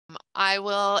I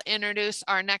will introduce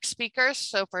our next speakers.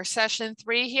 So for session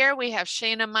 3 here, we have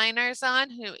Shana Miners on,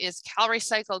 who is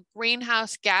CalRecycle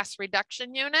Greenhouse Gas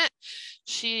Reduction Unit.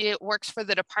 She works for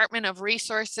the Department of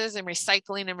Resources and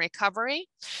Recycling and Recovery.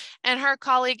 And her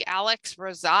colleague, Alex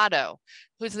Rosado,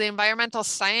 who's the environmental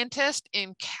scientist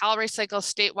in CalRecycle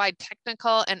Statewide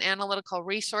Technical and Analytical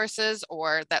Resources,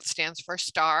 or that stands for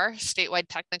STAR, Statewide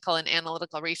Technical and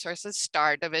Analytical Resources,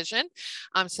 STAR division.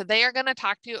 So they are going to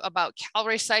talk to you about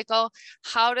CalRecycle.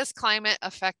 How does climate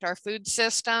affect our food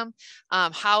system?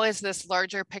 How is this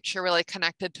larger picture really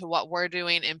connected to what we're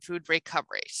doing in food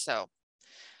recovery? So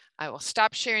I will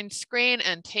stop sharing screen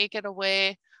and take it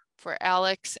away for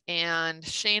Alex and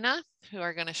Shana, who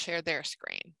are going to share their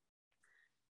screen.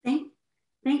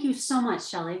 Thank you so much,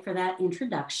 Shelley, for that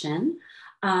introduction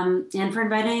and for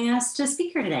inviting us to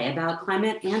speak here today about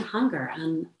climate and hunger.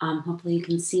 And hopefully you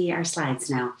can see our slides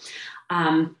now.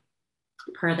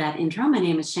 Per that intro, my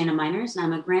name is Shana Miners, and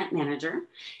I'm a grant manager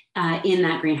in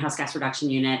that Greenhouse Gas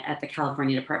Reduction Unit at the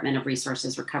California Department of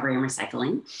Resources, Recovery and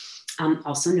Recycling,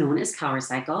 also known as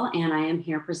CalRecycle. And I am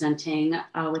here presenting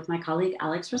with my colleague,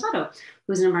 Alex Rosado,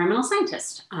 who's an environmental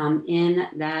scientist in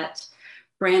that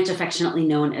branch affectionately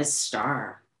known as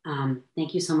STAR.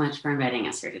 Thank you so much for inviting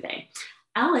us here today.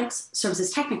 Alex serves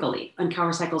as technical lead on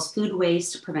CalRecycle's food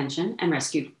waste prevention and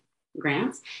rescue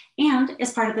grants, and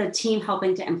is part of the team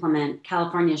helping to implement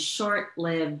California's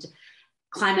short-lived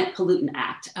Climate Pollutant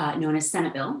Act, known as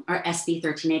Senate Bill, or SB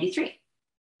 1383.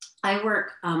 I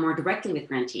work more directly with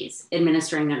grantees,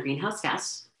 administering their greenhouse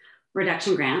gas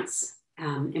reduction grants,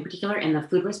 in particular in the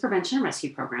Food Waste Prevention and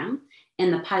Rescue Program,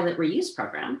 in the Pilot Reuse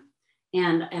Program,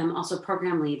 and am also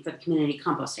program lead for the Community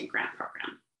Composting Grant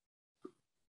Program.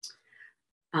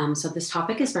 So this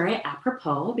topic is very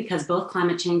apropos because both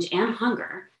climate change and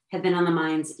hunger have been on the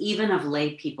minds even of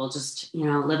lay people just,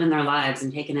 living their lives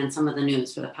and taking in some of the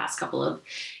news for the past couple of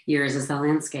years as the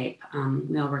landscape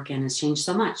we all work in has changed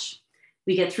so much.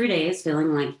 We get through days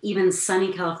feeling like even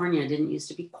sunny California didn't used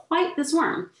to be quite this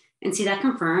warm, and see that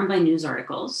confirmed by news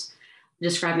articles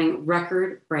describing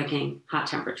record-breaking hot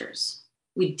temperatures.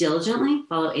 We diligently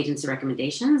follow agency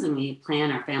recommendations, and we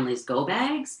plan our family's go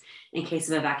bags in case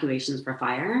of evacuations for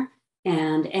fire,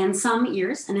 and in some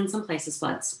years and in some places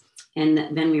floods. And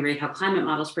then we read how climate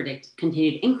models predict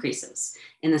continued increases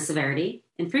in the severity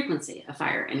and frequency of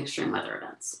fire and extreme weather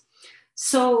events.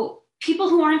 So people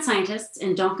who aren't scientists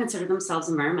and don't consider themselves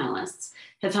environmentalists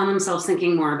have found themselves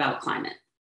thinking more about climate.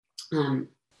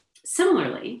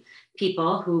 Similarly,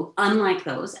 people who, unlike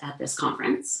those at this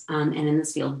conference and in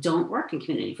this field, don't work in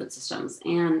community food systems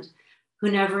and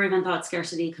who never even thought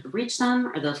scarcity could reach them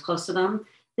or those close to them,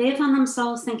 they have found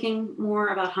themselves thinking more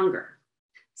about hunger.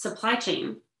 Supply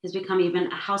chain has become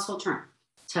even a household term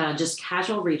to just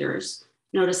casual readers,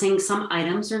 noticing some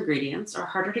items or ingredients are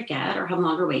harder to get or have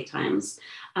longer wait times,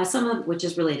 some of which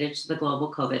is related to the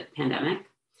global COVID pandemic.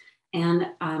 And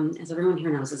as everyone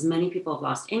here knows, as many people have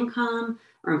lost income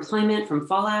or employment from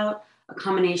fallout, a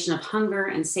combination of hunger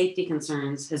and safety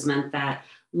concerns has meant that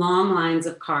long lines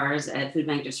of cars at food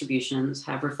bank distributions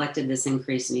have reflected this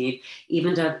increased need,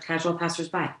 even to casual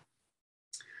passersby.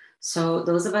 So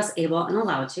those of us able and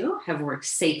allowed to have worked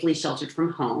safely sheltered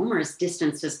from home or as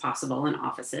distanced as possible in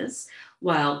offices,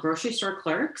 while grocery store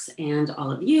clerks and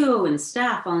all of you and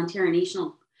staff, volunteer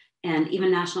and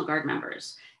even National Guard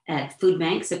members at food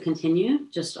banks have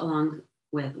continued, just along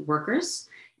with workers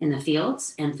in the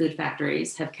fields and food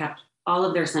factories have kept all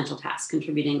of their essential tasks,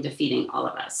 contributing to feeding all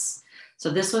of us. So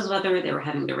this was whether they were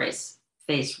having to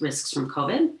face risks from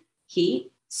COVID,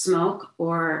 heat, smoke,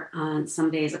 or some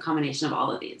days a combination of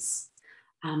all of these.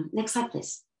 Next slide,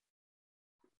 please.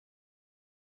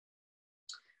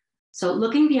 So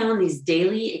looking beyond these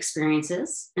daily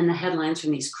experiences and the headlines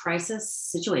from these crisis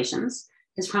situations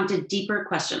has prompted deeper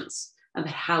questions about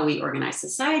how we organize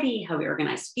society, how we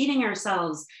organize feeding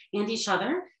ourselves and each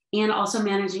other, and also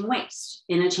managing waste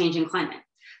in a changing climate.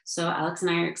 So Alex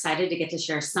and I are excited to get to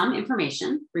share some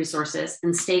information, resources,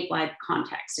 and statewide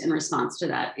context in response to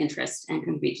that interest and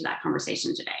contribute to that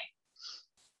conversation today.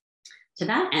 To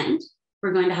that end,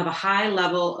 we're going to have a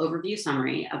high-level overview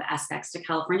summary of aspects to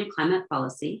California climate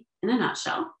policy in a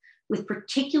nutshell, with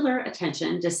particular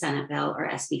attention to Senate Bill or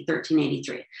SB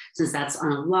 1383, since that's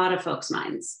on a lot of folks'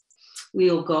 minds. We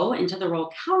will go into the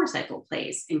role CalRecycle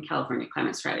plays in California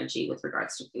climate strategy with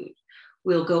regards to food.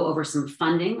 We'll go over some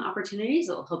funding opportunities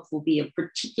that will be of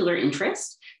particular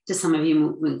interest to some of you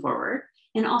moving forward,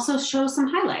 and also show some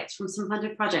highlights from some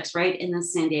funded projects right in the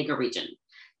San Diego region.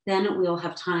 Then we'll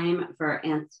have time for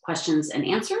questions and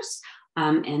answers,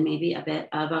 and maybe a bit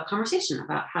of a conversation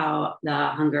about how the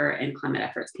hunger and climate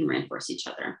efforts can reinforce each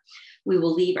other. We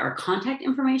will leave our contact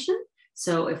information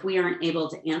So if we aren't able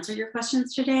to answer your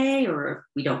questions today, or if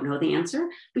we don't know the answer,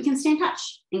 we can stay in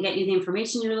touch and get you the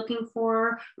information you're looking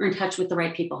for, or in touch with the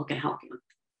right people who can help you.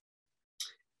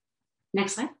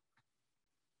 Next slide.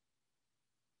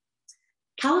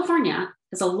 California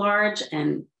has a large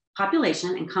and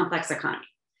population and complex economy.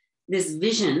 This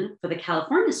vision for the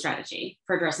California strategy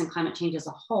for addressing climate change as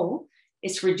a whole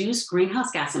is to reduce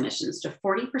greenhouse gas emissions to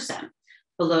 40%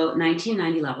 below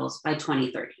 1990 levels by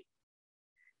 2030.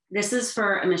 This is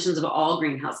for emissions of all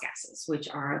greenhouse gases, which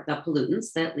are the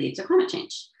pollutants that lead to climate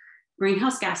change.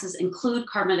 Greenhouse gases include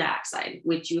carbon dioxide,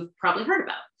 which you've probably heard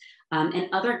about, and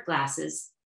other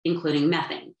gases, including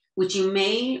methane, which you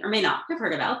may or may not have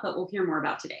heard about, but we'll hear more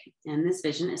about today. And this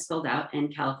vision is spelled out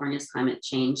in California's climate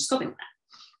change scoping plan.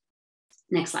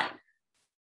 Next slide.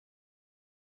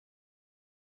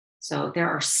 So there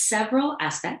are several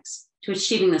aspects to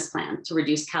achieving this plan to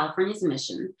reduce California's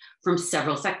emission from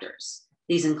several sectors.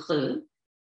 These include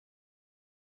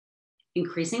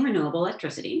increasing renewable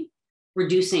electricity,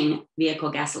 reducing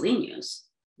vehicle gasoline use,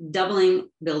 doubling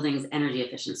buildings' energy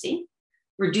efficiency,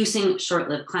 reducing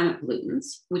short-lived climate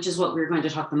pollutants, which is what we're going to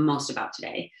talk the most about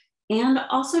today, and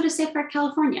also to safeguard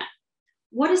California.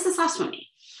 What does this last one mean?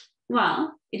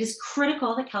 Well, it is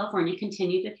critical that California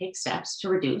continue to take steps to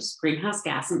reduce greenhouse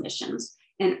gas emissions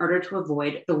in order to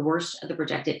avoid the worst of the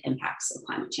projected impacts of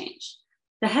climate change.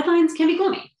 The headlines can be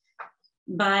gloomy,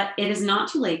 but it is not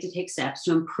too late to take steps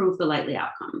to improve the likely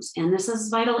outcomes, and this is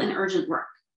vital and urgent work.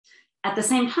 At the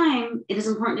same time, it is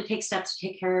important to take steps to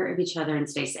take care of each other and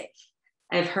stay safe.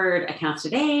 I've heard accounts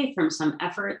today from some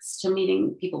efforts to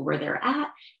meeting people where they're at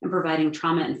and providing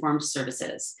trauma-informed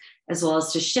services, as well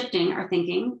as to shifting our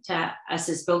thinking to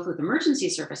assist both with emergency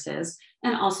services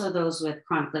and also those with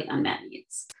chronically unmet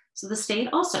needs. So the state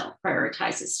also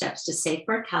prioritizes steps to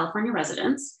safeguard California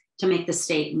residents to make the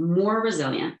state more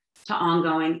resilient to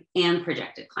ongoing and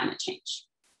projected climate change.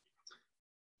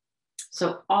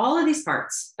 So all of these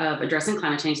parts of addressing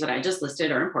climate change that I just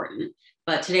listed are important,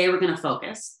 but today we're going to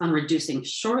focus on reducing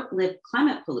short-lived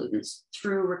climate pollutants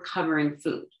through recovering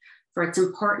food for its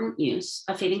important use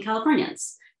of feeding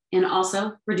Californians, and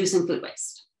also reducing food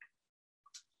waste.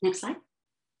 Next slide.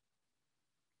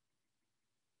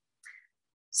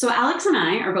 So Alex and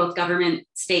I are both government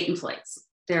state employees.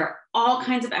 There are all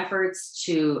kinds of efforts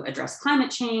to address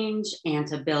climate change and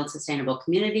to build sustainable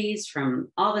communities from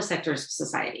all the sectors of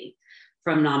society,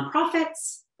 from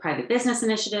nonprofits, private business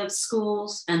initiatives,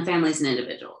 schools, and families and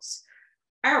individuals.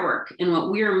 Our work and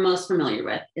what we are most familiar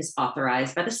with is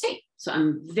authorized by the state. So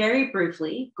I'm very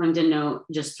briefly going to note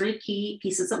just 3 key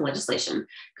pieces of legislation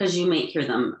because you may hear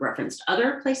them referenced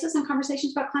other places in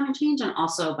conversations about climate change and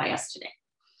also by us today.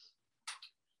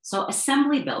 So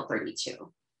Assembly Bill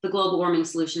 32, the Global Warming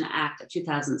Solution Act of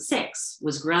 2006,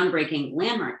 was groundbreaking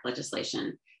landmark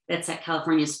legislation that set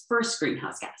California's first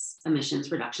greenhouse gas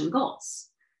emissions reduction goals.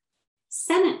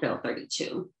 Senate Bill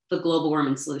 32, the Global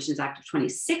Warming Solutions Act of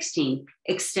 2016,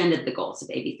 extended the goals of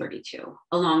AB 32,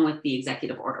 along with the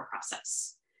executive order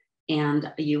process.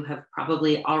 And you have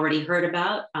probably already heard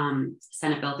about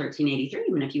Senate Bill 1383,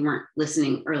 even if you weren't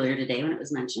listening earlier today when it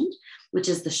was mentioned, which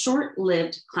is the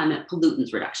Short-Lived Climate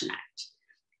Pollutants Reduction Act,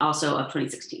 also of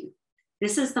 2016.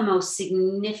 This is the most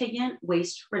significant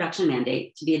waste reduction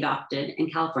mandate to be adopted in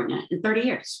California in 30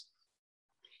 years.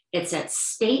 It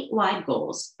sets statewide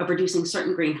goals of reducing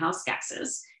certain greenhouse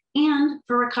gases and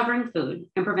for recovering food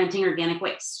and preventing organic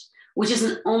waste, which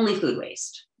isn't only food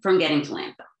waste, from getting to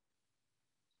landfill.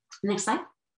 Next slide.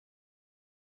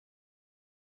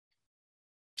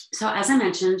 So as I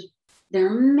mentioned, there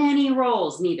are many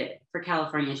roles needed for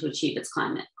California to achieve its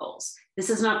climate goals. This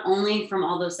is not only from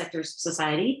all those sectors of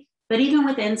society, but even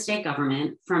within state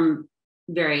government from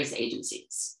various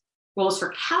agencies. Roles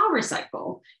for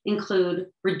CalRecycle include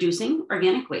reducing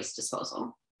organic waste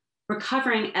disposal,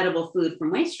 recovering edible food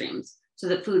from waste streams so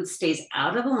that food stays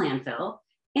out of the landfill,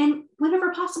 and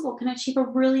whenever possible can achieve a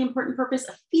really important purpose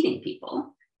of feeding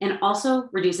people, and also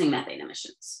reducing methane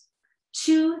emissions.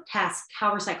 2 tasks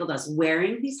CalRecycle does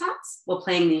wearing these hats while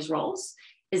playing these roles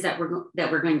is that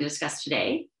we're going to discuss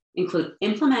today include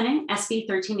implementing SB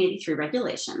 1383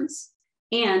 regulations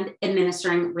and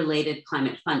administering related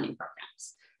climate funding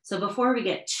programs. So before we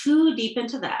get too deep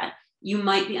into that, you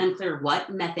might be unclear what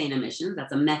methane emissions,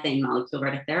 that's a methane molecule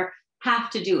right up there, have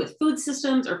to do with food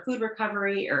systems or food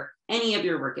recovery or any of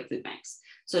your work at food banks.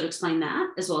 So to explain that,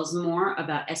 as well as more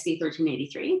about SB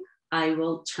 1383, I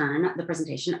will turn the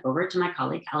presentation over to my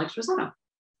colleague, Alex Rosado.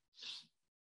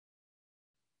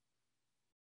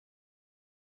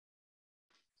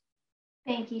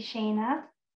 Thank you, Shana.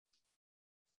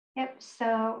 Yep, so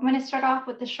I'm going to start off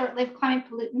with the short-lived climate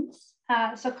pollutants.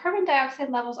 So carbon dioxide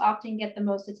levels often get the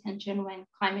most attention when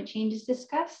climate change is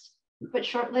discussed, but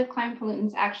short-lived climate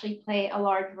pollutants actually play a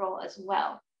large role as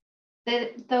well.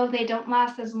 Though they don't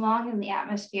last as long in the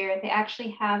atmosphere, they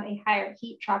actually have a higher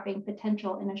heat trapping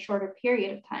potential in a shorter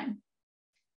period of time.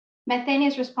 Methane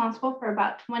is responsible for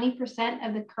about 20%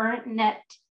 of the current net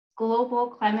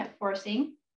global climate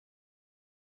forcing.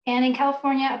 And in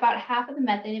California, about half of the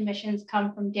methane emissions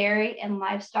come from dairy and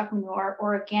livestock manure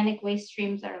or organic waste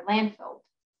streams that are landfilled.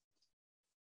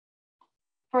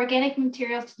 For organic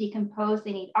materials to decompose,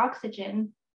 they need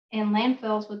oxygen, and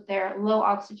landfills with their low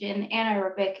oxygen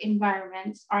anaerobic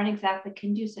environments aren't exactly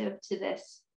conducive to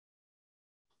this.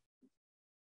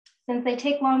 Since they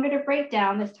take longer to break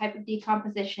down, this type of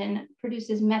decomposition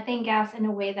produces methane gas in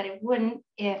a way that it wouldn't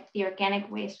if the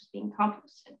organic waste was being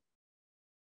composted.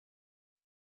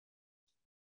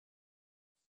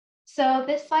 So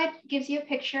this slide gives you a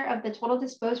picture of the total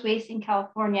disposed waste in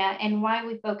California and why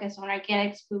we focus on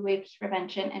organics, food waste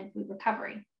prevention, and food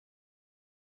recovery.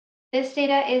 This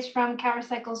data is from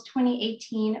CalRecycle's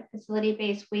 2018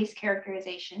 facility-based waste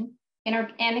characterization. And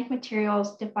organic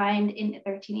materials defined in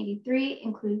 1383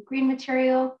 include green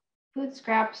material, food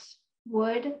scraps,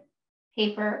 wood,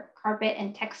 paper, carpet,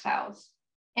 and textiles.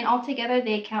 And altogether,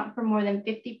 they account for more than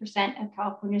 50% of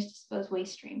California's disposed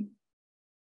waste stream.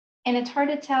 And it's hard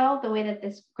to tell the way that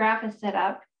this graph is set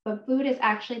up, but food is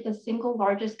actually the single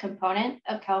largest component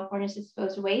of California's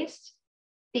disposed waste.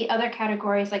 The other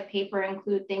categories like paper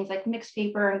include things like mixed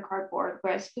paper and cardboard,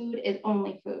 whereas food is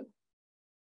only food.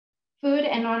 Food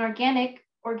and non-food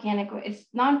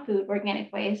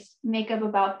organic waste make up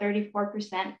about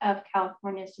 34% of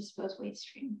California's disposed waste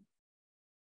stream.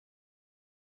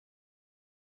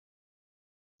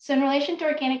 So in relation to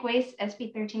organic waste,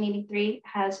 SB 1383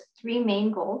 has three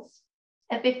main goals: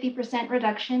 a 50%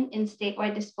 reduction in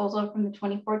statewide disposal from the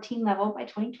 2014 level by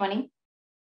 2020,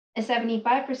 a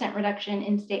 75% reduction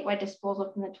in statewide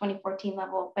disposal from the 2014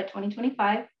 level by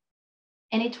 2025,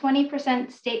 and a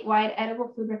 20% statewide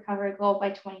edible food recovery goal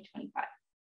by 2025.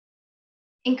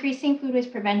 Increasing food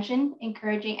waste prevention,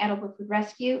 encouraging edible food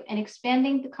rescue, and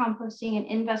expanding the composting and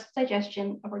in-vessel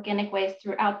digestion of organic waste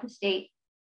throughout the state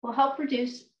will help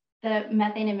reduce the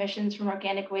methane emissions from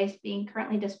organic waste being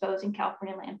currently disposed in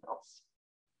California landfills.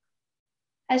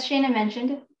 As Shana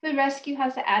mentioned, food rescue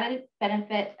has the added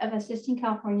benefit of assisting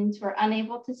Californians who are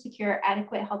unable to secure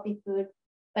adequate healthy food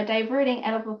by diverting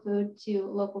edible food to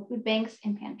local food banks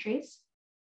and pantries.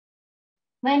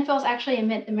 Landfills actually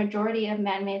emit the majority of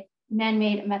man-made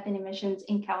methane emissions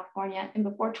in California, and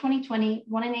before 2020,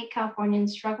 1 in 8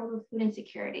 Californians struggled with food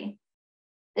insecurity.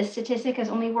 This statistic has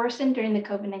only worsened during the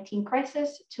COVID-19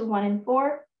 crisis to 1 in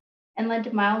 4 and led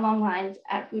to mile-long lines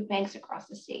at food banks across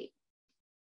the state.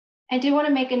 I do want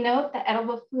to make a note that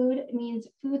edible food means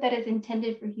food that is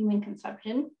intended for human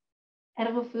consumption.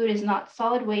 Edible food is not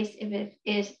solid waste if it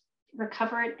is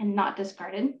recovered and not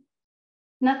discarded.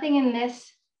 Nothing in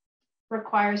this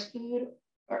requires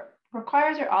or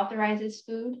authorizes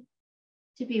food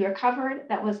to be recovered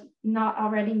that was not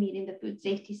already meeting the food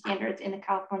safety standards in the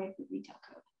California Food Retail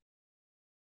Code.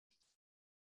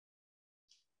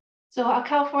 So while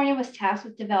California was tasked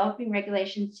with developing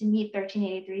regulations to meet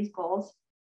 1383's goals,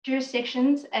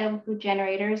 jurisdictions, edible food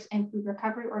generators, and food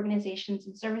recovery organizations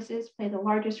and services play the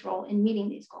largest role in meeting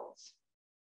these goals.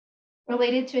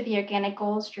 Related to the organic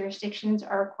goals, jurisdictions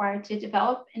are required to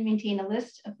develop and maintain a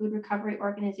list of food recovery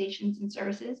organizations and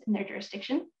services in their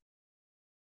jurisdiction,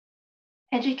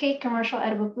 educate commercial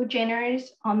edible food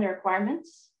generators on their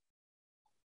requirements,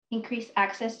 increase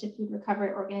access to food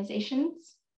recovery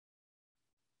organizations,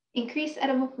 increase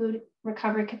edible food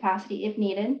recovery capacity if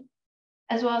needed,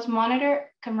 as well as monitor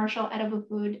commercial edible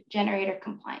food generator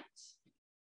compliance.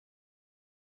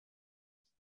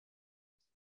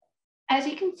 As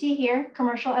you can see here,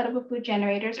 commercial edible food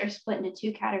generators are split into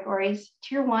two categories,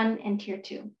 Tier 1 and Tier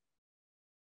 2.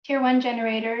 Tier 1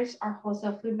 generators are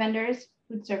wholesale food vendors,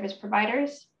 food service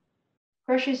providers,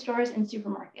 grocery stores, and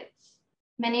supermarkets.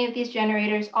 Many of these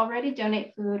generators already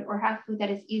donate food or have food that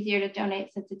is easier to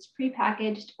donate since it's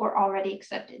prepackaged or already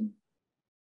accepted.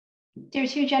 Tier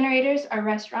 2 generators are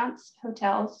restaurants,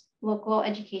 hotels, local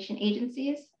education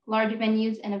agencies, large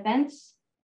venues and events,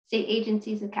 state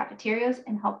agencies with cafeterias,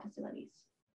 and health facilities.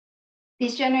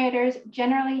 These generators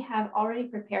generally have already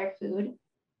prepared food,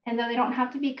 and though they don't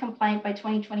have to be compliant by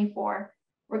 2024,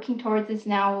 working towards this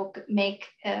now will make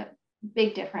a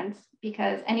big difference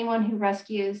because anyone who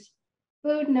rescues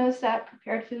food knows that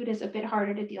prepared food is a bit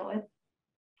harder to deal with.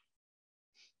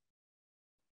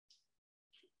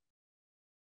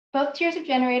 Both tiers of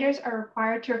generators are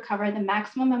required to recover the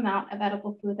maximum amount of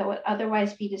edible food that would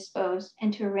otherwise be disposed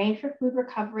and to arrange for food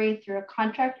recovery through a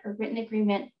contract or written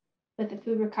agreement with a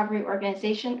food recovery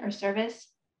organization or service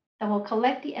that will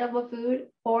collect the edible food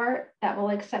or that will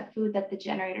accept food that the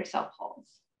generator self-hauls.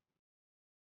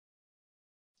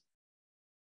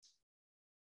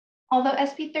 Although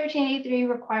SB 1383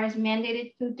 requires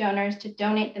mandated food donors to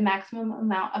donate the maximum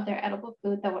amount of their edible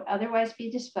food that would otherwise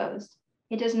be disposed,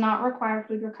 it does not require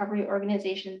food recovery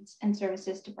organizations and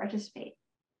services to participate.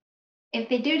 If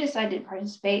they do decide to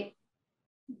participate,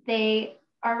 they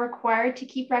are required to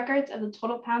keep records of the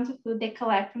total pounds of food they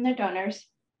collect from their donors,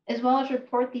 as well as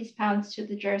report these pounds to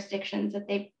the jurisdictions that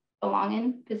they belong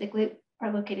in, physically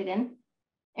are located in,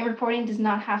 and reporting does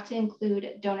not have to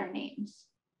include donor names.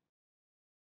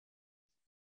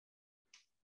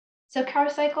 So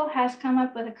CalRecycle has come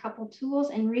up with a couple tools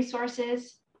and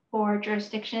resources for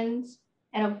jurisdictions,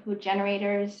 edible food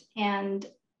generators, and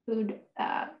food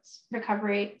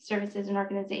recovery services and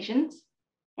organizations.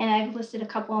 And I've listed a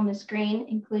couple on the screen,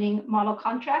 including model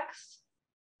contracts,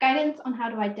 guidance on how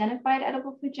to identify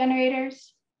edible food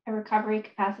generators, a recovery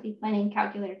capacity planning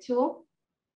calculator tool,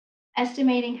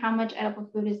 estimating how much edible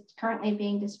food is currently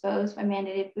being disposed by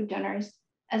mandated food donors,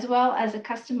 as well as a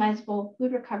customizable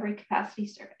food recovery capacity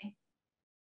survey.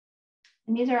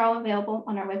 And these are all available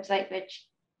on our website, which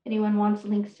if anyone wants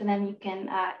links to them, you can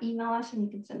email us and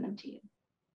we can send them to you.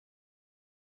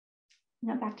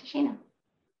 Now back to Shana.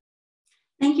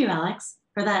 Thank you, Alex,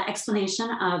 for that explanation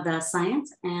of the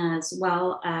science as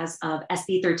well as of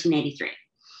SB 1383.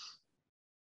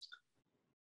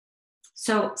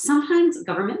 So sometimes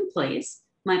government employees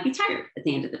might be tired at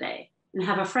the end of the day and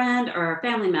have a friend or a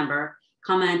family member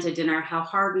comment at dinner how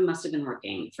hard we must have been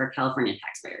working for California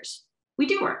taxpayers. We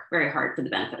do work very hard for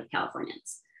the benefit of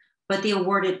Californians, but the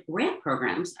awarded grant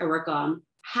programs I work on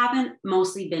haven't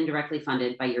mostly been directly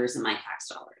funded by yours and my tax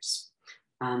dollars.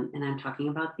 And I'm talking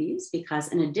about these because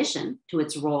in addition to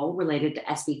its role related to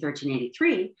SB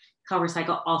 1383,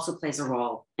 CalRecycle also plays a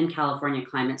role in California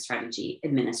climate strategy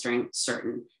administering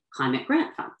certain climate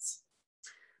grant funds.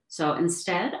 So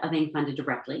instead of being funded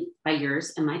directly by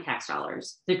yours and my tax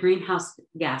dollars, the greenhouse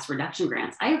gas reduction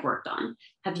grants I have worked on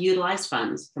have utilized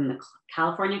funds from the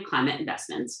California Climate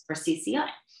Investments, or CCI,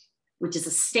 which is a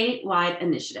statewide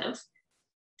initiative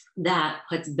that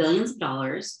puts billions of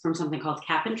dollars from something called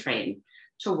cap and trade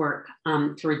to work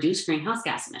to reduce greenhouse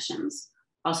gas emissions,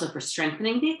 also for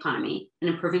strengthening the economy and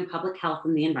improving public health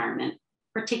and the environment,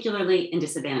 particularly in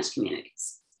disadvantaged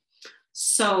communities.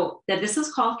 So that this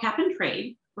is called cap and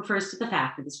trade refers to the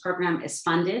fact that this program is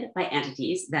funded by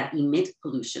entities that emit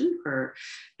pollution, per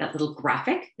that little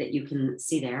graphic that you can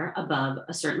see there, above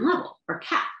a certain level or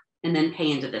cap, and then pay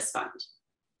into this fund.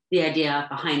 The idea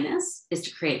behind this is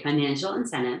to create financial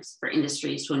incentives for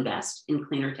industries to invest in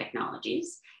cleaner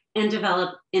technologies and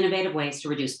develop innovative ways to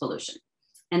reduce pollution,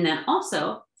 and then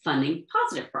also funding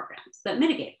positive programs that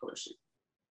mitigate pollution.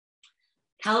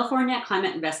 California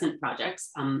climate investment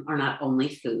projects are not only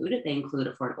food, they include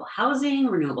affordable housing,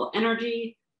 renewable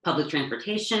energy, public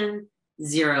transportation,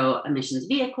 zero emissions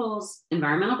vehicles,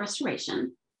 environmental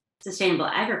restoration, sustainable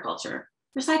agriculture,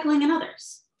 recycling, and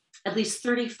others. At least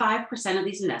 35% of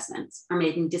these investments are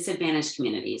made in disadvantaged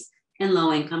communities and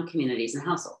low-income communities and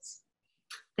households.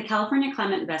 The California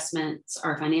climate investments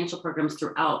are financial programs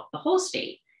throughout the whole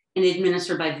state and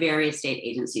administered by various state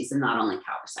agencies and not only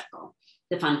CalRecycle.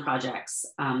 To fund projects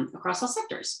across all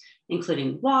sectors,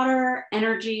 including water,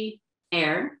 energy,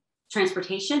 air,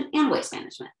 transportation, and waste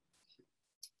management.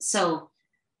 So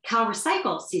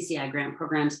CalRecycle CCI grant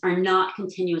programs are not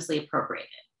continuously appropriated,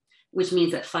 which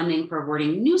means that funding for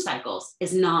awarding new cycles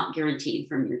is not guaranteed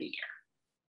from year to year.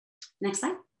 Next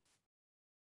slide.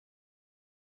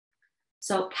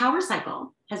 So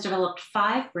CalRecycle has developed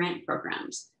 5 grant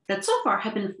programs that so far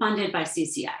have been funded by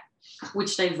CCI,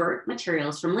 which divert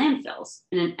materials from landfills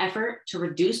in an effort to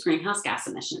reduce greenhouse gas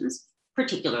emissions,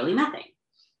 particularly methane.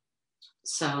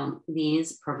 So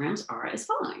these programs are as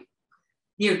following.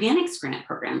 The Organics Grant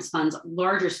Programs funds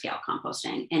larger scale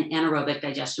composting and anaerobic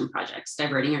digestion projects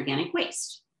diverting organic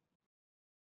waste.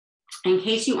 In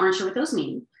case you aren't sure what those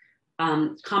mean,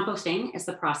 composting is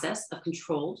the process of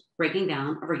controlled breaking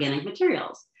down of organic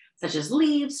materials, such as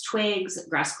leaves, twigs,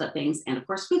 grass clippings, and of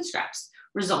course, food scraps,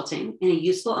 resulting in a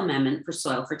useful amendment for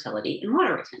soil fertility and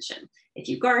water retention. If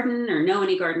you garden or know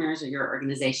any gardeners or your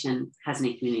organization has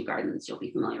any community gardens, you'll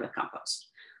be familiar with compost.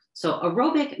 So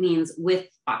aerobic means with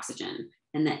oxygen,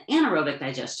 and the anaerobic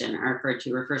digestion refers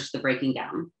to the breaking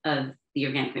down of the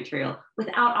organic material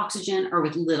without oxygen or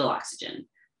with little oxygen,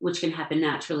 which can happen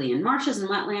naturally in marshes and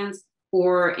wetlands,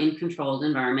 or in controlled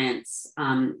environments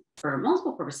for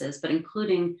multiple purposes, but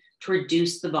including to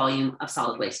reduce the volume of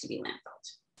solid waste to be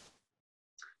landfilled.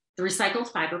 The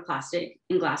Recycled Fiber, Plastic,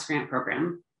 and Glass Grant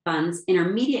Program funds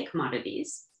intermediate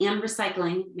commodities and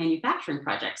recycling manufacturing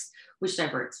projects, which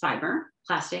diverts fiber,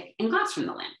 plastic, and glass from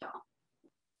the landfill.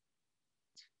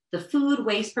 The Food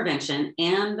Waste Prevention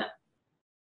and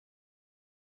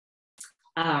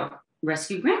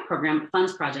Rescue Grant Program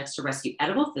funds projects to rescue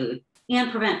edible food and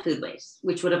prevent food waste,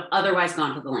 which would have otherwise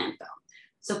gone to the landfill.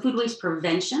 So food waste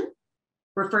prevention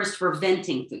refers to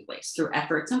preventing food waste through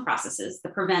efforts and processes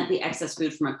that prevent the excess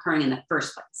food from occurring in the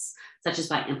first place, such as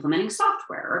by implementing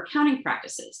software or accounting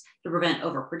practices to prevent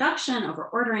overproduction,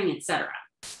 overordering, etc.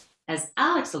 As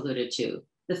Alex alluded to,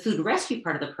 the food rescue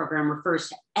part of the program refers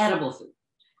to edible food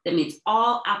that meets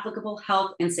all applicable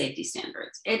health and safety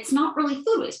standards. It's not really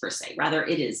food waste per se, rather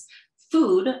it is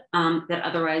food that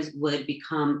otherwise would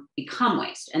become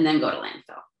waste and then go to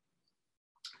landfill.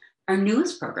 Our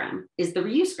newest program is the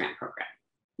Reuse Grant Program,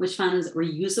 which funds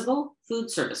reusable food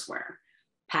serviceware,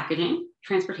 packaging,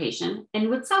 transportation, and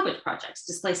wood salvage projects,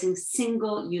 displacing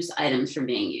single-use items from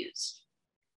being used.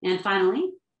 And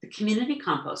finally, the Community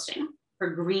Composting for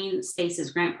Green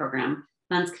Spaces Grant Program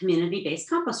funds community-based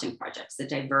composting projects that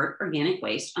divert organic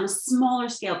waste on a smaller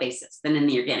scale basis than in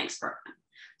the organics program.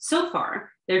 So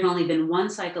far, there have only been one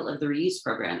cycle of the Reuse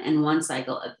program and one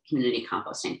cycle of the Community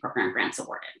Composting Program grants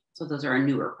awarded. So those are our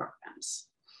newer programs.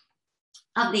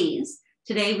 Of these,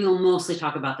 today we will mostly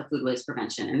talk about the Food Waste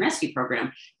Prevention and Rescue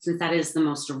Program, since that is the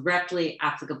most directly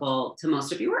applicable to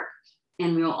most of your work.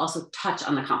 And we will also touch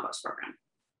on the compost program.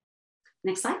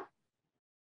 Next slide.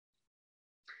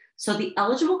 So the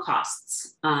eligible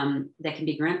costs that can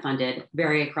be grant funded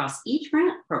vary across each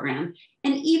grant program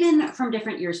and even from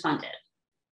different years funded.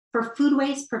 For food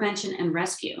waste prevention and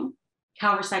rescue,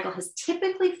 Cal Recycle has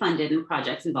typically funded in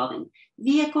projects involving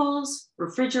vehicles,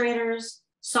 refrigerators,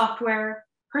 software,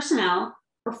 personnel,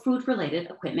 or food-related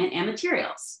equipment and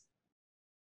materials.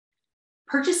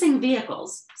 Purchasing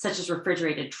vehicles, such as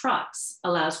refrigerated trucks,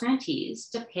 allows grantees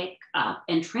to pick up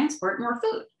and transport more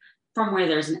food from where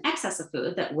there's an excess of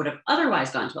food that would have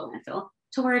otherwise gone to a landfill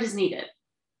to where it is needed.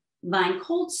 Buying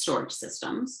cold storage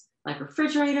systems, like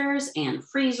refrigerators and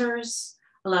freezers,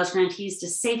 allows grantees to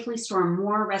safely store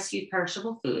more rescued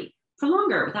perishable food for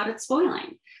longer without it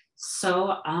spoiling,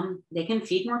 so they can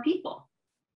feed more people.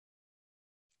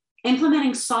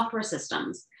 Implementing software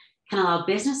systems can allow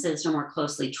businesses to more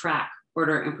closely track,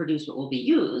 order, and produce what will be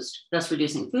used, thus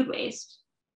reducing food waste.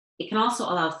 It can also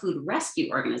allow food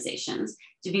rescue organizations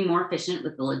to be more efficient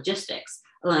with the logistics,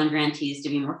 allowing grantees to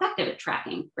be more effective at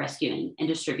tracking, rescuing, and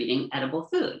distributing edible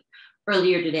food.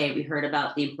 Earlier today, we heard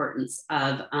about the importance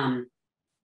of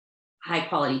high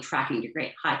quality tracking to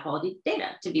create high quality data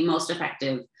to be most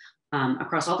effective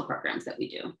across all the programs that we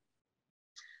do.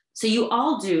 So you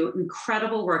all do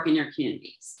incredible work in your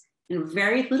communities, and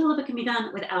very little of it can be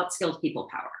done without skilled people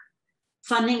power.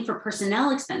 Funding for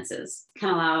personnel expenses can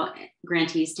allow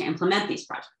grantees to implement these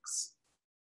projects.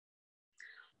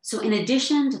 So in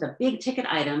addition to the big ticket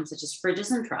items such as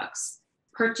fridges and trucks,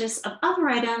 purchase of other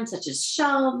items such as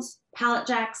shelves, pallet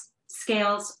jacks,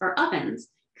 scales, or ovens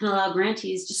can allow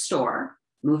grantees to store,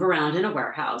 move around in a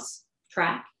warehouse,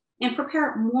 track, and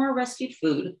prepare more rescued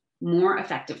food more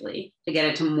effectively to get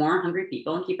it to more hungry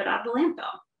people and keep it out of the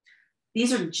landfill.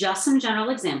 These are just some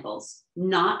general examples,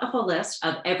 not a full list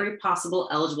of every possible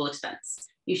eligible expense.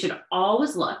 You should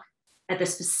always look at the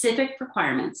specific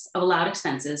requirements of allowed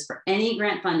expenses for any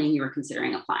grant funding you are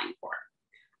considering applying for.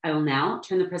 I will now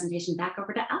turn the presentation back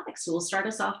over to Alex, who will start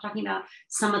us off talking about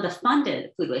some of the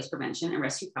funded food waste prevention and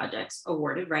rescue projects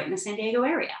awarded right in the San Diego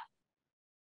area.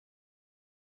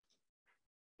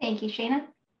 Thank you, Shana.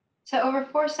 So over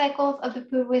 4 cycles of the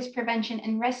Food Waste Prevention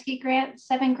and Rescue Grant,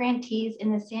 7 grantees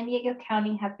in the San Diego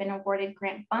County have been awarded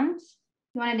grant funds.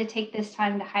 We wanted to take this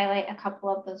time to highlight a couple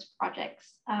of those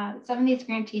projects. Some of these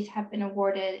grantees have been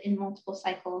awarded in multiple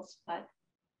cycles, but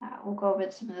we'll go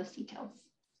over some of those details.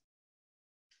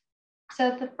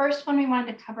 So the first one we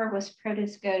wanted to cover was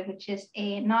Produce Good, which is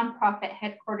a nonprofit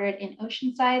headquartered in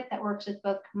Oceanside that works with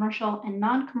both commercial and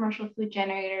non-commercial food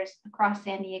generators across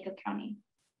San Diego County.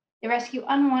 They rescue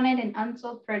unwanted and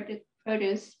unsold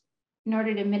produce in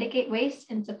order to mitigate waste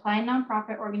and supply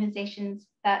nonprofit organizations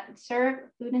that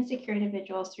serve food insecure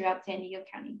individuals throughout San Diego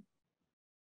County.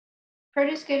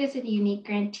 Produce Good is a unique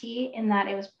grantee in that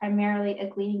it was primarily a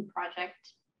gleaning project,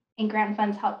 and grant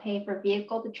funds help pay for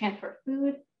vehicle to transport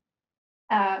food,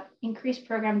 increase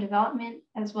program development,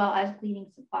 as well as gleaning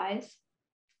supplies.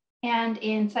 And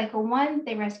in cycle 1,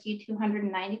 they rescued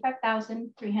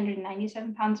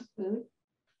 295,397 pounds of food.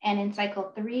 And in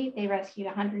cycle 3, they rescued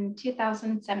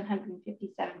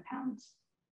 102,757 pounds.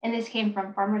 And this came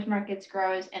from farmers markets,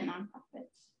 growers, and nonprofits.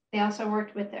 They also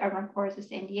worked with the Urban Corps of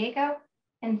San Diego.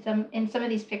 And in some of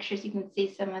these pictures, you can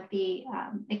see some of the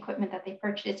equipment that they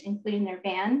purchased, including their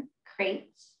van,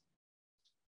 crates,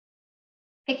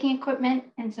 picking equipment,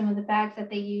 and some of the bags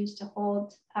that they use to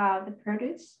hold the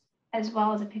produce, as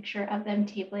well as a picture of them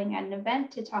tabling at an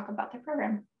event to talk about their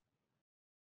program.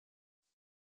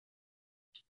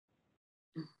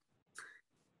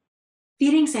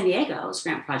 Feeding San Diego's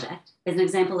grant project is an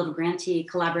example of a grantee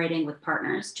collaborating with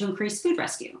partners to increase food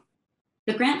rescue.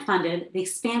 The grant funded the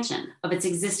expansion of its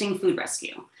existing food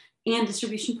rescue and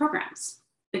distribution programs.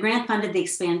 The grant funded the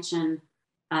expansion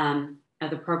of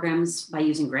the programs by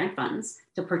using grant funds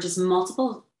to purchase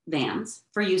multiple vans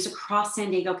for use across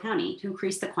San Diego County to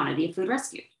increase the quantity of food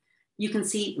rescued. You can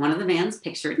see one of the vans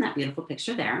pictured in that beautiful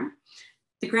picture there.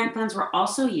 The grant funds were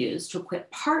also used to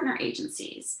equip partner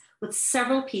agencies with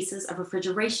several pieces of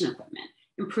refrigeration equipment,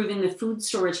 improving the food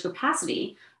storage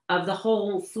capacity of the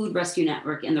whole food rescue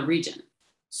network in the region.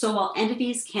 So while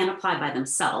entities can apply by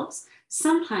themselves,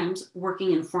 sometimes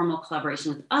working in formal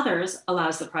collaboration with others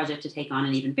allows the project to take on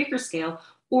an even bigger scale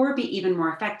or be even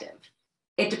more effective.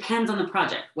 It depends on the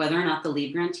project, whether or not the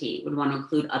lead grantee would want to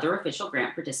include other official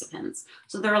grant participants.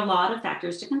 So there are a lot of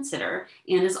factors to consider,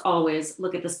 and as always,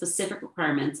 look at the specific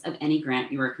requirements of any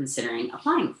grant you are considering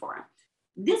applying for.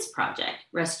 This project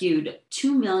rescued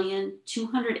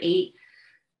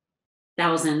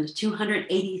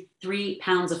 2,208,283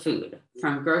 pounds of food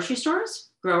from grocery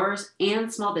stores, growers,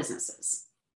 and small businesses.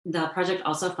 The project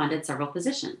also funded several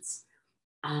positions.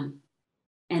 In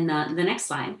the next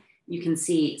slide, you can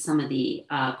see some of the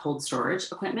cold storage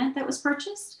equipment that was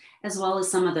purchased, as well as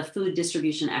some of the food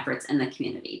distribution efforts in the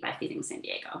community by Feeding San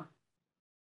Diego.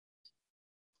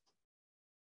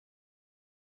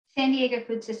 San Diego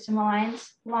Food System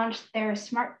Alliance launched their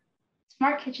Smart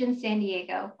Kitchen San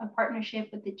Diego, a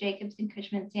partnership with the Jacobs and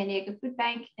Cushman San Diego Food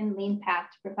Bank and Lean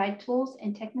Path to provide tools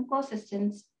and technical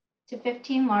assistance to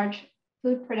 15 large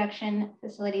food production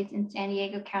facilities in San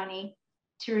Diego County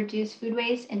to reduce food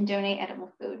waste and donate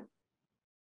edible food.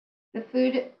 The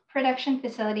food production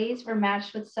facilities were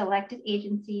matched with selected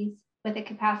agencies with a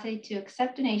capacity to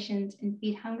accept donations and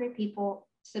feed hungry people,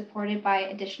 supported by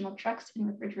additional trucks and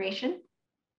refrigeration.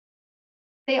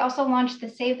 They also launched the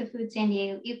Save the Food San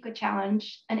Diego Eco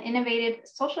Challenge, an innovative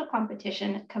social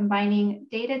competition combining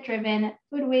data-driven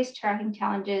food waste tracking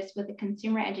challenges with a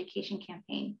consumer education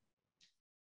campaign.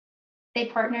 They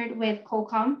partnered with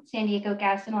Colcom, San Diego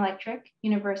Gas and Electric,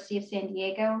 University of San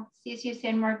Diego, CSU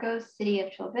San Marcos, City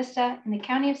of Chula Vista, and the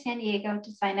County of San Diego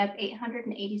to sign up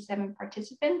 887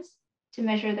 participants to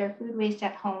measure their food waste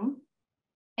at home.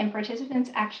 And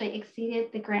participants actually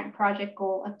exceeded the grant project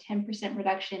goal of 10%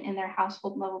 reduction in their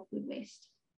household level food waste.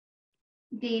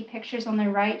 The pictures on the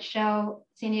right show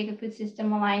San Diego Food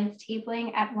System Alliance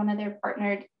tabling at one of their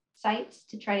partnered sites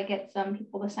to try to get some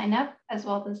people to sign up, as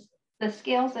well as the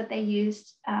scales that they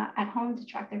used at home to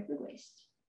track their food waste.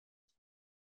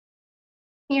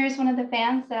 Here's one of the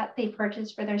vans that they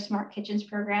purchased for their Smart Kitchens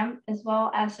program, as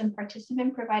well as some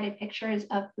participant provided pictures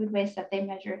of food waste that they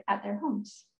measured at their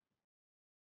homes.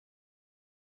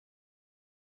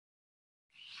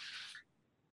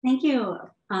 Thank you,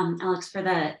 Alex, for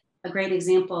a great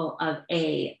example of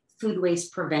a food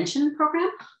waste prevention program.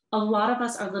 A lot of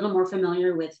us are a little more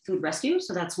familiar with food rescue,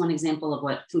 so that's one example of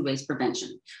what food waste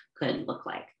prevention could look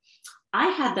like. I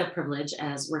had the privilege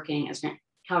as working as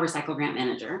Cal Recycle Grant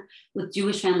Manager with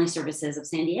Jewish Family Services of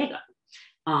San Diego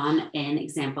on an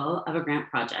example of a grant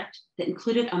project that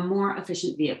included a more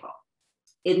efficient vehicle.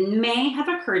 It may have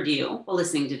occurred to you while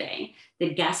listening today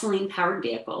that gasoline-powered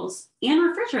vehicles and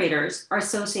refrigerators are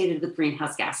associated with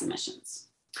greenhouse gas emissions.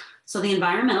 So the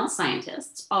environmental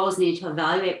scientists always need to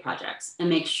evaluate projects and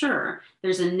make sure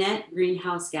there's a net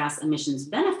greenhouse gas emissions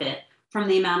benefit from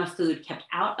the amount of food kept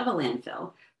out of a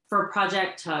landfill for a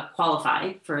project to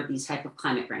qualify for these type of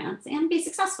climate grants and be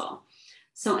successful.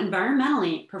 So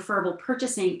environmentally preferable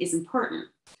purchasing is important.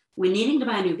 When needing to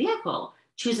buy a new vehicle,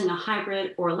 choosing a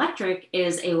hybrid or electric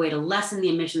is a way to lessen the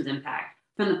emissions impact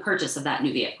from the purchase of that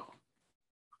new vehicle.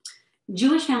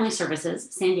 Jewish Family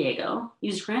Services San Diego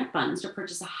used grant funds to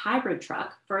purchase a hybrid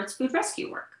truck for its food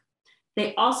rescue work.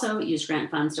 They also used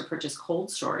grant funds to purchase cold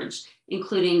storage,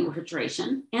 including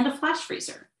refrigeration and a flash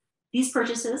freezer. These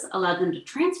purchases allowed them to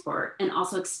transport and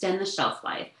also extend the shelf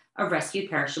life of rescued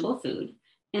perishable food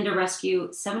and to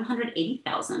rescue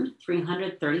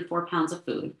 780,334 pounds of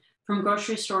food from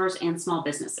grocery stores and small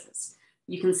businesses.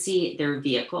 You can see their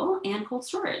vehicle and cold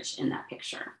storage in that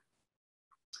picture.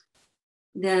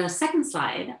 The second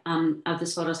slide of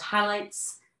this photos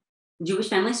highlights Jewish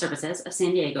Family Services of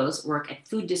San Diego's work at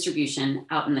food distribution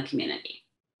out in the community.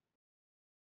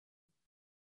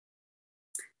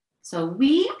 So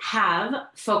we have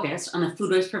focused on the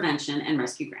food waste prevention and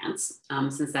rescue grants,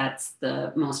 since that's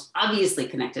the most obviously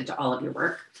connected to all of your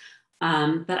work.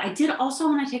 But I did also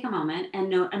want to take a moment and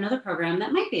note another program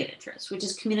that might be of interest, which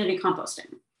is community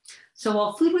composting. So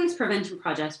while food waste prevention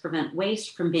projects prevent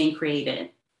waste from being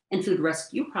created, and food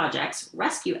rescue projects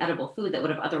rescue edible food that would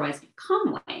have otherwise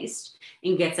become waste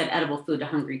and gets that edible food to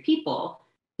hungry people,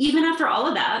 even after all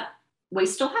of that,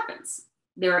 waste still happens.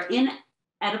 There are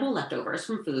inedible leftovers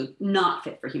from food not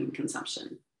fit for human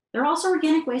consumption. There are also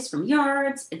organic waste from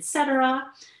yards, etc.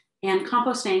 And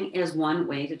composting is one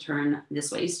way to turn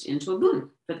this waste into a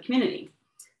boon for the community.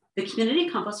 The community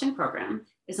composting program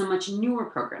is a much newer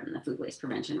program than the food waste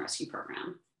prevention rescue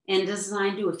program, and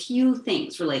designed to do a few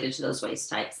things related to those waste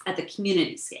types at the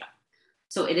community scale.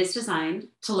 So it is designed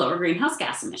to lower greenhouse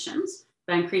gas emissions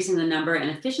by increasing the number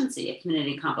and efficiency of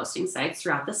community composting sites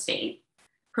throughout the state,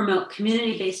 promote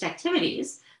community-based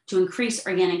activities to increase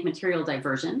organic material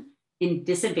diversion in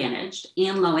disadvantaged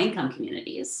and low-income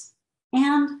communities.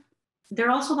 And there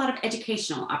are also a lot of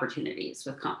educational opportunities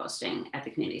with composting at the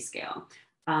community scale.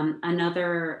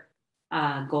 Another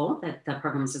goal that the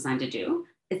program is designed to do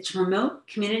is to promote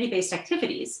community-based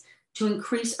activities to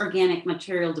increase organic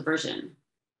material diversion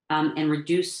and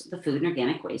reduce the food and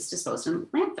organic waste disposed in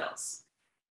landfills.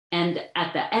 And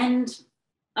at the end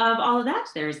of all of that,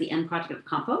 there is the end product of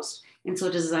compost. And so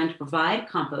it is designed to provide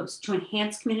compost to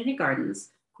enhance community gardens,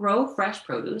 grow fresh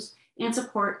produce, and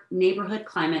support neighborhood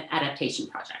climate adaptation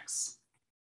projects.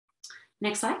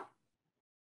 Next slide.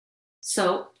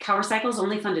 So CalRecycle's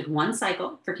only funded one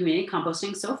cycle for community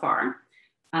composting so far.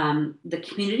 The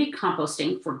Community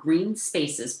Composting for Green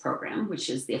Spaces program, which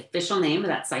is the official name of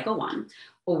that cycle one,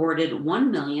 awarded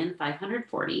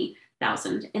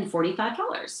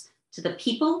 $1,540,045 to the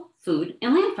People, Food,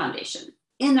 and Land Foundation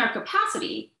in their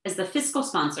capacity as the fiscal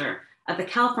sponsor of the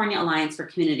California Alliance for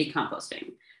Community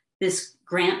Composting. This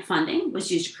grant funding was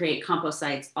used to create compost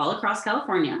sites all across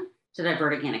California to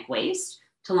divert organic waste,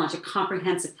 to launch a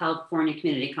comprehensive California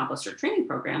Community Composter training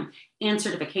program and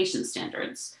certification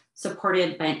standards,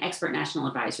 supported by an expert national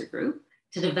advisory group,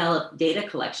 to develop data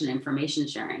collection and information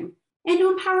sharing, and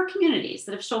to empower communities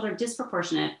that have shouldered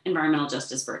disproportionate environmental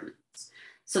justice burdens.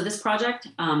 So this project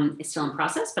is still in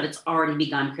process, but it's already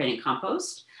begun creating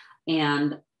compost,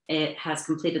 and it has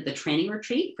completed the training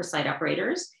retreat for site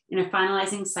operators and are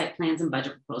finalizing site plans and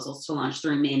budget proposals to launch the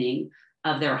remaining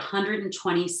of their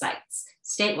 120 sites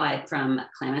statewide from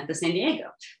Klamath to San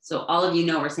Diego. So all of you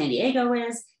know where San Diego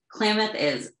is. Klamath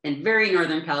is in very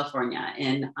Northern California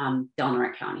in Del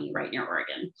Norte County, right near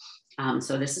Oregon.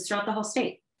 So this is throughout the whole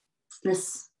state.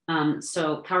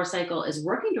 So CalRecycle is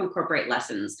working to incorporate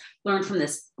lessons learned from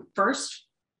this first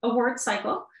award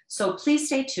cycle. So please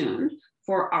stay tuned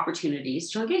for opportunities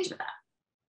to engage with that.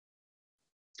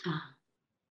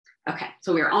 Okay,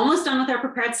 so we're almost done with our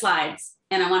prepared slides,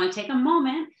 and I want to take a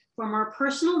moment for a more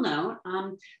personal note,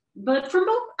 but from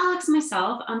both Alex and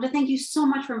myself, to thank you so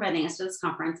much for inviting us to this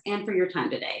conference and for your time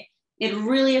today. It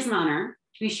really is an honor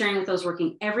to be sharing with those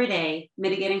working every day,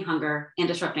 mitigating hunger and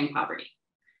disrupting poverty.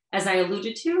 As I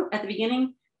alluded to at the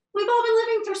beginning, we've all been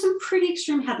living through some pretty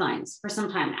extreme headlines for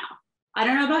some time now. I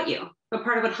don't know about you, but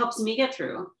part of what helps me get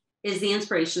through is the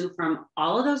inspiration from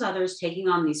all of those others taking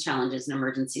on these challenges and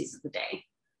emergencies of the day,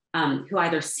 who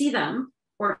either see them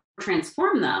or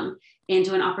transform them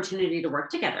into an opportunity to work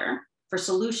together for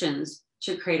solutions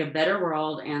to create a better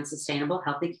world and sustainable,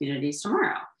 healthy communities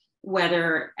tomorrow,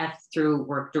 whether through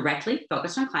work directly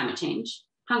focused on climate change,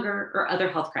 hunger, or other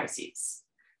health crises.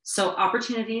 So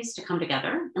opportunities to come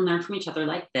together and learn from each other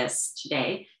like this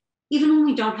today, even when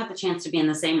we don't have the chance to be in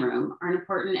the same room, are an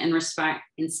important and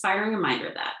inspiring reminder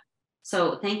of that.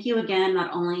 So thank you again,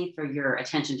 not only for your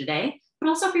attention today, but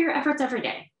also for your efforts every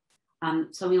day.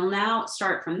 So we will now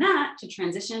start from that to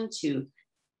transition to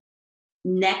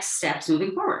next steps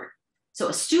moving forward. So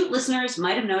astute listeners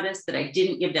might have noticed that I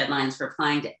didn't give deadlines for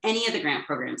applying to any of the grant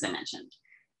programs I mentioned.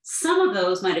 Some of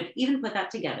those might have even put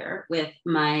that together with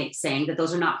my saying that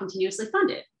those are not continuously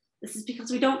funded. This is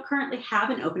because we don't currently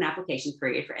have an open application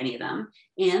period for any of them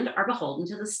and are beholden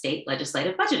to the state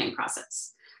legislative budgeting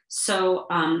process. So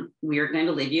we are going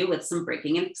to leave you with some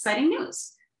breaking and exciting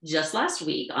news. Just last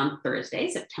week on Thursday,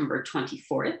 September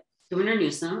 24th, Governor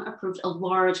Newsom approved a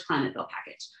large climate bill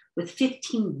package with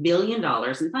 $15 billion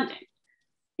in funding.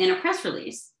 In a press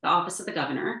release, the Office of the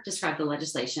Governor described the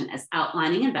legislation as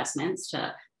outlining investments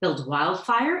to build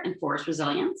wildfire and forest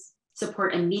resilience,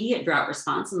 support immediate drought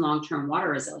response and long-term water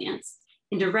resilience,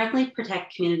 and directly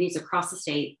protect communities across the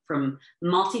state from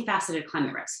multifaceted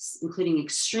climate risks, including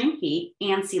extreme heat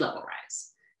and sea level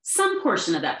rise. Some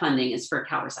portion of that funding is for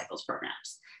CalRecycle's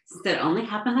programs. Since that only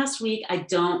happened last week, I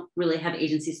don't really have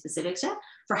agency specifics yet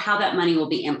for how that money will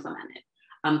be implemented.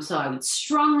 So I would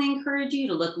strongly encourage you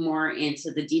to look more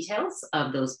into the details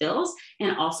of those bills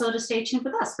and also to stay tuned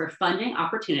with us for funding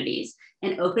opportunities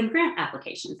and open grant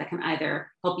applications that can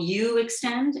either help you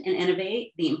extend and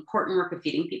innovate the important work of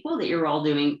feeding people that you're all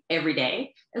doing every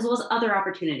day, as well as other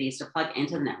opportunities to plug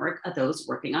into the network of those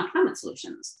working on climate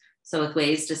solutions. So with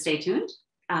ways to stay tuned,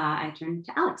 I turn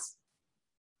to Alex.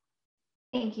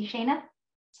 Thank you, Shana.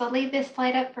 So I'll leave this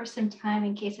slide up for some time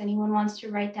in case anyone wants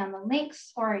to write down the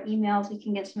links or emails. We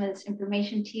can get some of this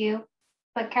information to you.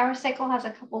 But CalRecycle has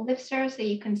a couple listservs that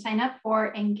you can sign up for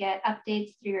and get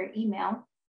updates through your email.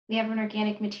 We have an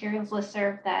organic materials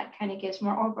listserv that kind of gives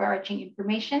more overarching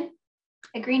information.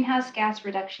 A greenhouse gas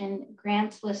reduction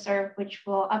grants listserv, which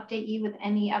will update you with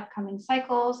any upcoming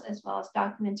cycles, as well as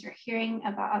documents you're hearing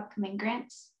about upcoming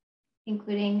grants,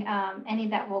 including any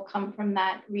that will come from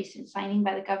that recent signing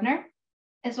by the governor,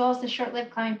 as well as the short-lived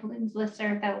climate pollutants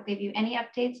listserv that will give you any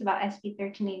updates about SB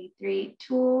 1383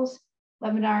 tools,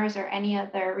 webinars, or any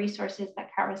other resources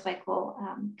that CalRecycle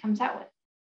comes out with.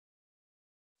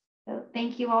 So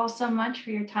thank you all so much for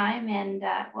your time, and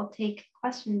we'll take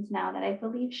questions now that I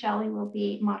believe Shelley will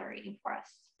be moderating for us.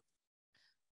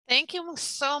 Thank you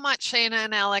so much, Shana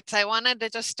and Alex. I wanted to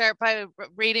just start by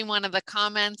reading one of the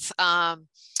comments.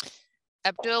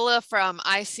 Abdullah from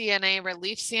ICNA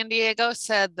Relief San Diego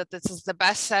said that this is the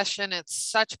best session.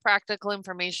 It's such practical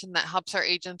information that helps our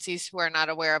agencies who are not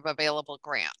aware of available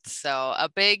grants. So a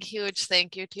big, huge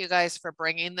thank you to you guys for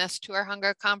bringing this to our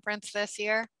hunger conference this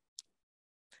year.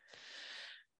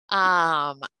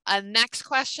 A next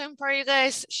question for you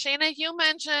guys. Shana, you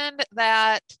mentioned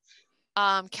that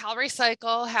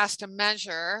CalRecycle has to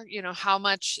measure, how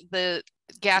much the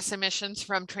gas emissions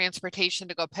from transportation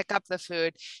to go pick up the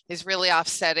food is really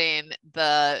offsetting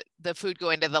the food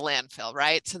going to the landfill,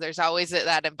 right? So there's always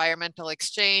that environmental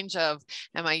exchange of,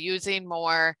 am I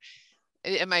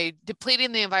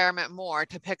depleting the environment more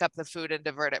to pick up the food and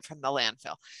divert it from the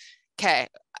landfill? Okay,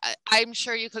 I'm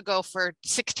sure you could go for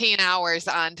 16 hours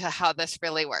on to how this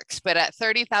really works, but at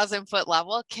 30,000 foot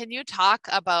level, can you talk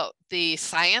about the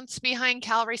science behind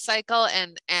CalRecycle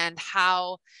and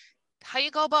how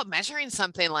you go about measuring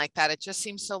something like that? It just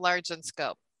seems so large in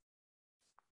scope.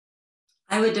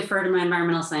 I would defer to my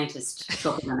environmental scientist,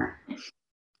 Phil Gunner.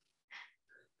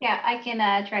 Yeah, I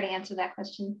can try to answer that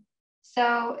question.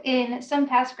 So in some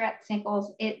past grant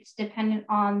cycles, it's dependent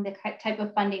on the type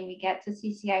of funding we get, so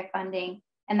CCI funding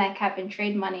and that cap and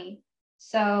trade money.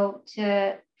 So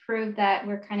to prove that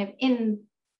we're kind of in,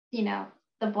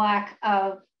 the black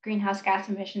of greenhouse gas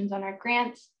emissions on our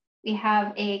grants, we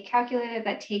have a calculator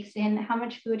that takes in how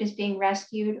much food is being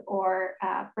rescued or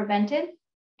prevented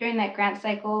during that grant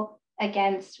cycle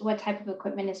against what type of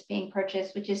equipment is being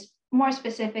purchased, which is more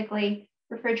specifically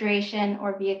refrigeration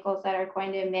or vehicles that are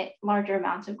going to emit larger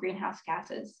amounts of greenhouse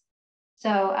gases.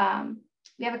 So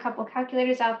we have a couple of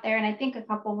calculators out there, and I think a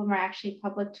couple of them are actually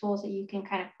public tools that you can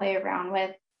kind of play around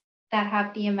with that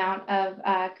have the amount of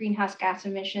greenhouse gas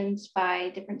emissions by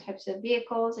different types of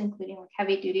vehicles, including like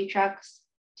heavy duty trucks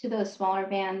to those smaller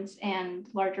vans and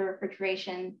larger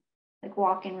refrigeration, like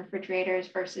walk-in refrigerators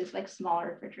versus like smaller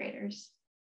refrigerators.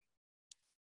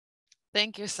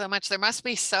 Thank you so much. There must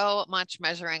be so much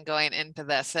measuring going into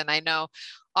this. And I know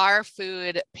our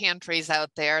food pantries out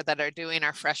there that are doing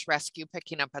our fresh rescue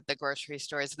picking up at the grocery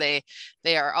stores, they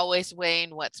are always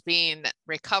weighing what's being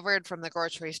recovered from the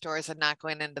grocery stores and not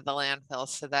going into the landfill.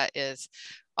 So that is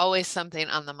always something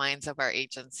on the minds of our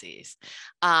agencies.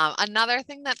 Another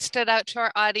thing that stood out to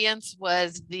our audience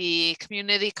was the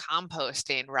community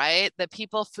composting, right? The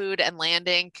People, Food, and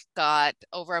Landing got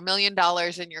over $1 million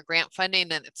in your grant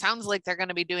funding, and it sounds like they're going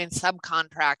to be doing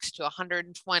subcontracts to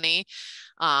 120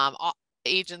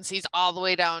 agencies all the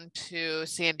way down to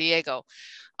San Diego.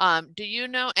 Do you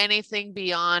know anything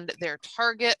beyond their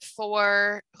target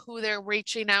for who they're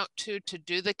reaching out to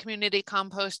do the community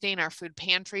composting? Are food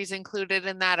pantries included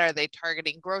in that? Are they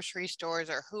targeting grocery stores,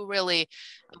 or who really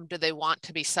do they want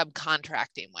to be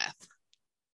subcontracting with?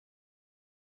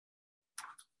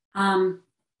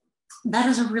 That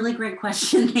is a really great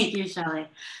question. Thank you, Shelley.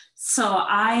 So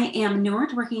I am newer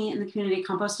to working in the community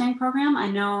composting program.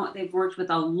 I know they've worked with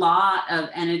a lot of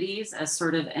entities as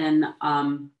sort of an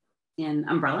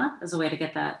umbrella as a way to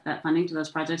get that funding to those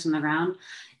projects on the ground.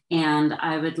 And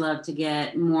I would love to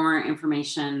get more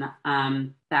information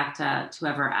back to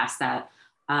whoever asked that.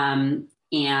 And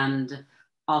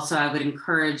Also, I would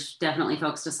encourage definitely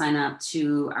folks to sign up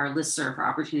to our listserv for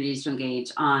opportunities to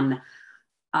engage on.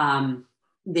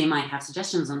 They might have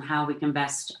suggestions on how we can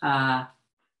best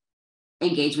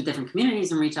engage with different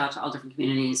communities and reach out to all different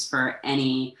communities for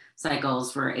any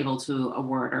cycles we're able to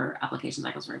award or application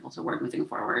cycles we're able to award moving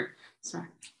forward. So.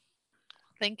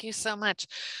 Thank you so much.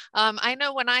 I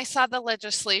know when I saw the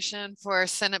legislation for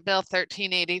Senate Bill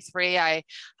 1383,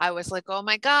 I was like, oh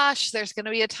my gosh, there's going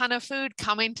to be a ton of food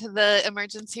coming to the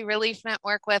Emergency Relief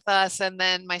Network with us. And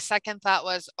then my second thought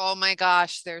was, oh my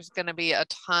gosh, there's going to be a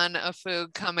ton of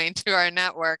food coming to our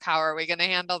network. How are we going to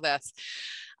handle this?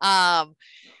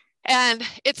 And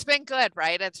it's been good,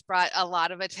 right? It's brought a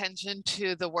lot of attention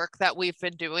to the work that we've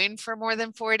been doing for more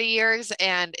than 40 years.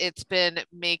 And it's been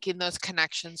making those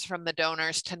connections from the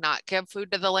donors to not give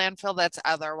food to the landfill that's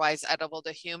otherwise edible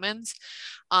to humans.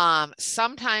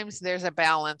 Sometimes there's a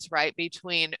balance, right,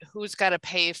 between who's got to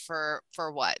pay for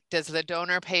what. Does the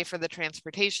donor pay for the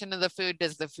transportation of the food?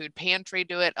 Does the food pantry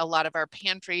do it? A lot of our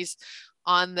pantries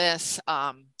on this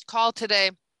call today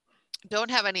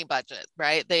don't have any budget,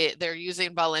 right? They're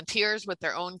using volunteers with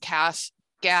their own gas,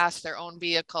 their own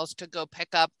vehicles to go pick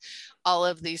up all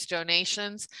of these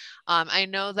donations. I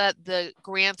know that the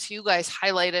grants you guys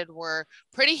highlighted were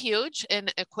pretty huge in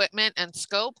equipment and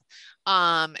scope.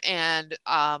 I've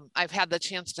had the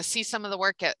chance to see some of the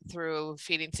work through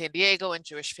Feeding San Diego and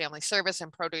Jewish Family Service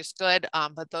and Produce Good,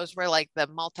 but those were like the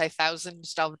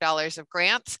multi-thousands of dollars of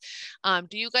grants.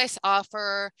 Do you guys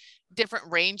offer different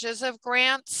ranges of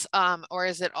grants, or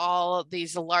is it all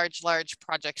these large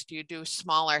projects? Do you do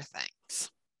smaller things?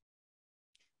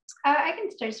 I can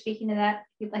start speaking to that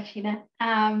if you'd like, Sheena.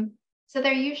 So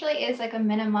there usually is like a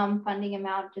minimum funding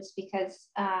amount just because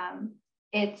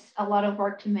it's a lot of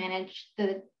work to manage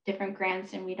the different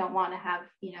grants and we don't want to have,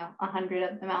 100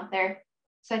 of them out there.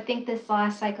 So I think this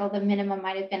last cycle, the minimum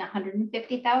might have been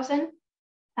 150,000.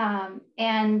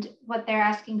 And what they're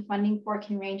asking funding for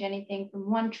can range anything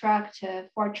from 1 truck to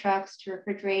 4 trucks to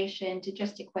refrigeration to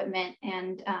just equipment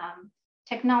and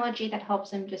technology that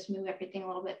helps them just move everything a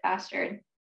little bit faster.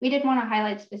 We did want to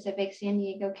highlight specific San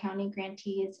Diego County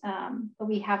grantees, but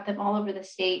we have them all over the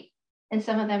state. And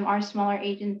some of them are smaller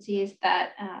agencies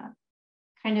that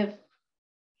kind of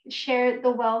share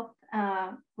the wealth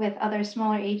with other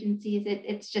smaller agencies.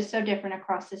 It's just so different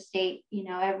across the state.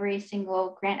 Every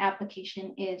single grant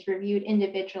application is reviewed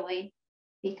individually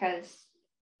because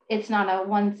it's not a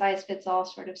one size fits all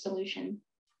sort of solution.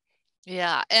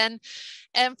 Yeah, and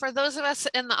for those of us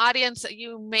in the audience,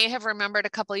 you may have remembered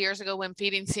a couple of years ago when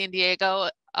Feeding San Diego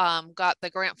got the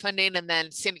grant funding, and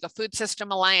then San Diego Food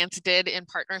System Alliance did in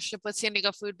partnership with San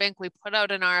Diego Food Bank. We put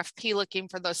out an RFP looking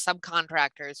for those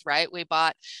subcontractors, right? We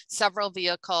bought several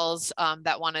vehicles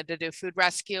that wanted to do food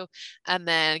rescue and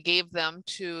then gave them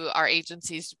to our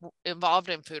agencies involved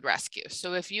in food rescue.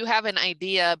 So if you have an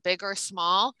idea, big or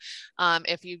small,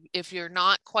 if you're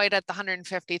not quite at the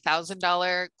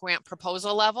 $150,000 grant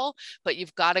proposal level, but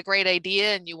you've got a great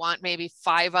idea and you want maybe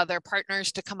 5 other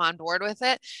partners to come on board with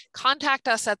it, contact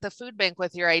us at the food bank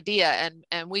with your idea,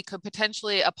 and we could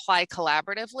potentially apply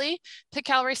collaboratively to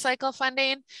CalRecycle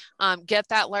funding, get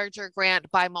that larger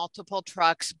grant, buy multiple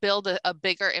trucks, build a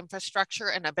bigger infrastructure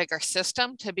and a bigger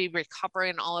system to be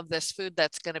recovering all of this food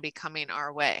that's going to be coming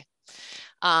our way.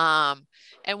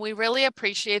 And we really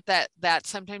appreciate that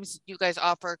sometimes you guys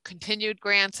offer continued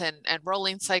grants and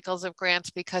rolling cycles of grants,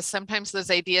 because sometimes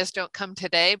those ideas don't come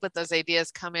today, but those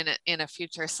ideas come in a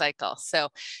future cycle. So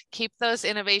keep those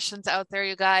innovations out there,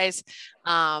 you guys.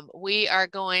 We are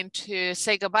going to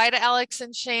say goodbye to Alex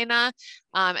and Shayna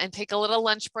and take a little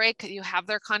lunch break. You have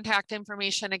their contact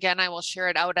information. Again, I will share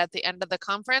it out at the end of the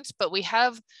conference, but we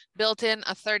have built in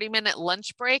a 30-minute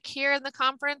lunch break here in the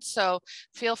conference. So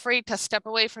feel free to step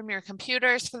away from your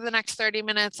computers for the next 30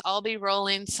 minutes. I'll be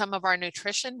rolling some of our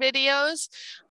nutrition videos